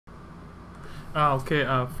Okay,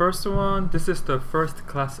 first one, this is the first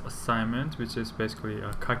class assignment, which is basically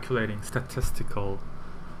calculating statistical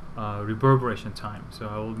reverberation time. So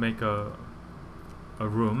I will make a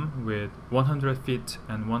room with 100 feet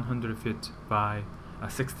and 100 feet by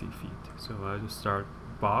 60 feet. So I just start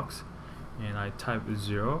box and I type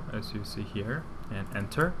 0 as you see here and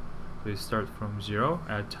enter. So you start from 0,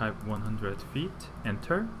 I type 100 feet,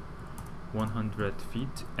 enter, 100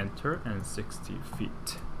 feet, enter, and 60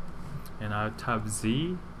 feet. And I'll type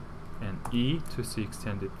Z and E to see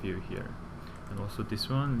extended view here. And also this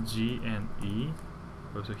one, G and E.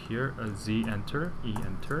 Also here, Z enter, E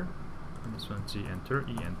enter. And this one, G enter,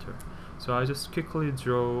 E enter. So I just quickly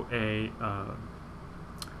draw a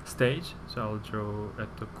stage. So I'll draw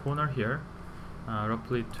at the corner here,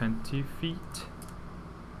 roughly 20 feet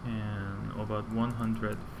and about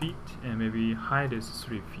 100 feet, and maybe height is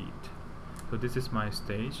 3 feet. So this is my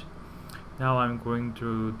stage. Now I'm going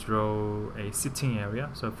to draw a sitting area.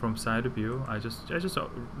 So from side view, I just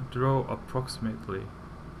draw approximately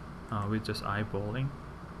with just eyeballing.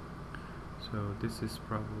 So this is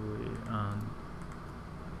probably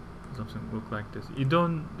something look like this. It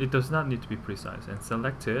does not need to be precise. And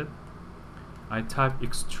select it. I type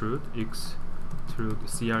extrude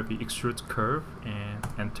CRV extrude curve and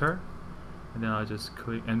enter. And then I'll just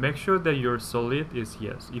click and make sure that your solid is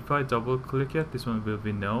yes. If I double click it, this one will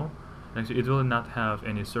be no. Actually, it will not have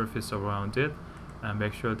any surface around it. And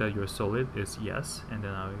make sure that your solid is yes, and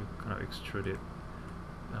then I'll kind of extrude it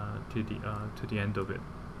to the end of it.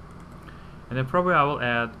 And then probably I will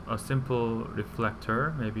add a simple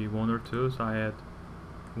reflector, maybe 1 or 2. So I add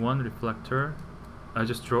 1 reflector. I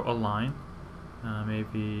just draw a line,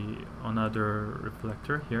 maybe another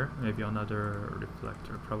reflector here, maybe another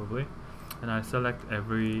reflector probably. And I select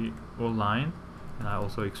every line, and I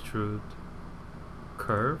also extrude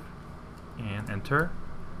curve and enter,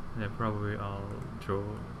 and then probably I'll draw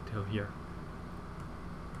till here.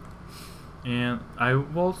 And I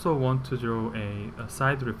also want to draw a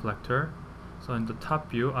side reflector. So in the top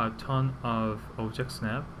view, I'll turn off object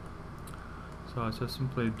snap. So I'll just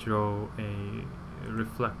simply draw a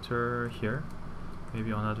reflector here,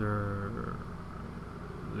 maybe another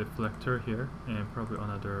reflector here, and probably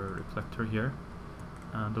another reflector here.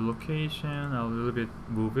 The location, I'll a little bit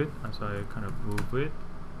move it, so I kind of move it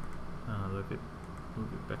a little bit,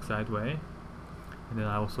 back sideway, and then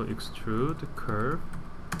I also extrude the curve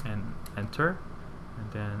and enter,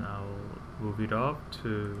 and then I'll move it up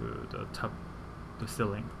to the top, the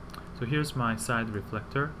ceiling. So here's my side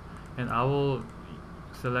reflector, and I will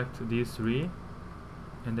select these 3,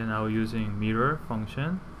 and then I'll using mirror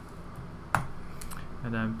function,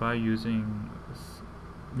 and then by using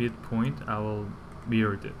midpoint I will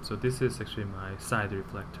mirror it. So this is actually my side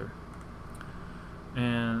reflector.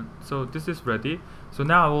 And so this is ready. So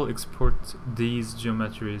now I will export these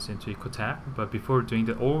geometries into Ecotag, but before doing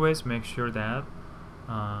that, always make sure that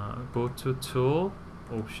go to tool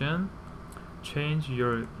option, change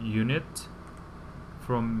your unit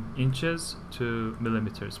from inches to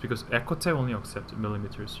millimeters, because Ecotag only accepts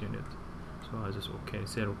millimeters unit. So I just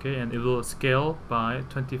set OK, and it will scale by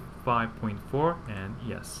 25.4 and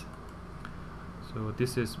yes. So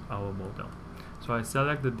this is our model. So I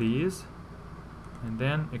select these and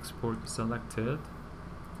then export selected,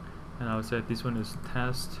 and I'll say this one is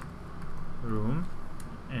test room,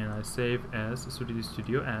 and I save as 3D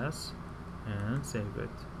Studio as and save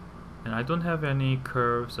it. And I don't have any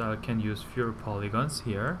curves, so I can use fewer polygons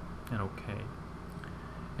here, and OK.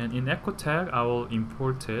 And in Ecotag I will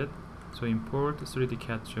import it. So import 3D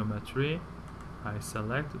CAD geometry, I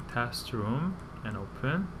select test room and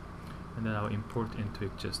open, and then I'll import into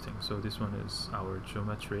existing. So this one is our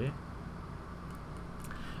geometry.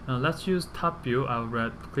 Now let's use top view. I'll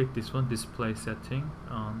click this one, display setting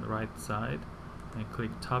on the right side, and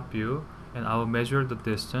click top view, and I will measure the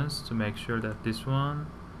distance to make sure that this one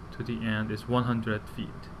to the end is 100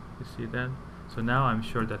 feet. You see that? So now I'm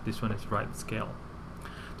sure that this one is right scale.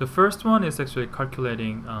 The first one is actually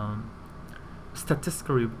calculating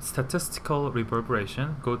statistical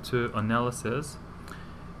reverberation. Go to analysis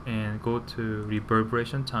and go to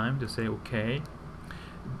reverberation time to say OK.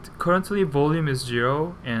 Currently volume is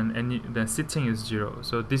 0 and then sitting is 0.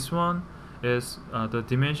 So this one is the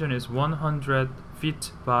dimension is 100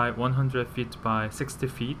 feet by 100 feet by 60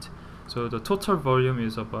 feet. So the total volume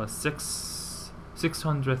is about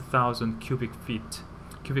 600,000 cubic foot,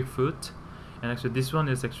 and actually this one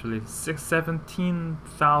is actually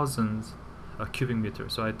 17,000 cubic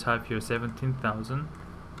meters. So I type here 17,000,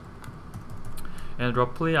 and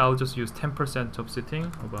roughly I'll just use 10% of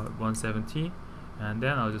sitting, about 170, and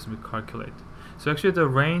then I'll just calculate. So actually the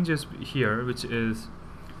range is here, which is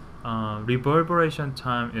reverberation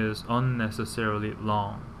time is unnecessarily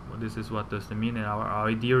long. Well, this is what does it mean, and our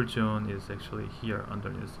ideal zone is actually here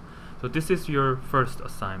underneath. So this is your first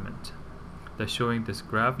assignment. That's showing this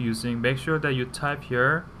graph using, make sure that you type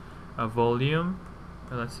here a volume,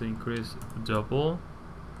 let's increase double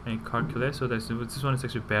and calculate. So that's, this one is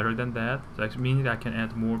actually better than that. So actually meaning that I can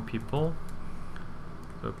add more people.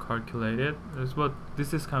 So calculate it.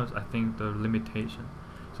 This is kind of, I think, the limitation.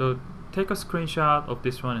 So take a screenshot of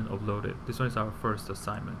this one and upload it. This one is our first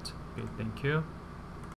assignment. Okay, thank you.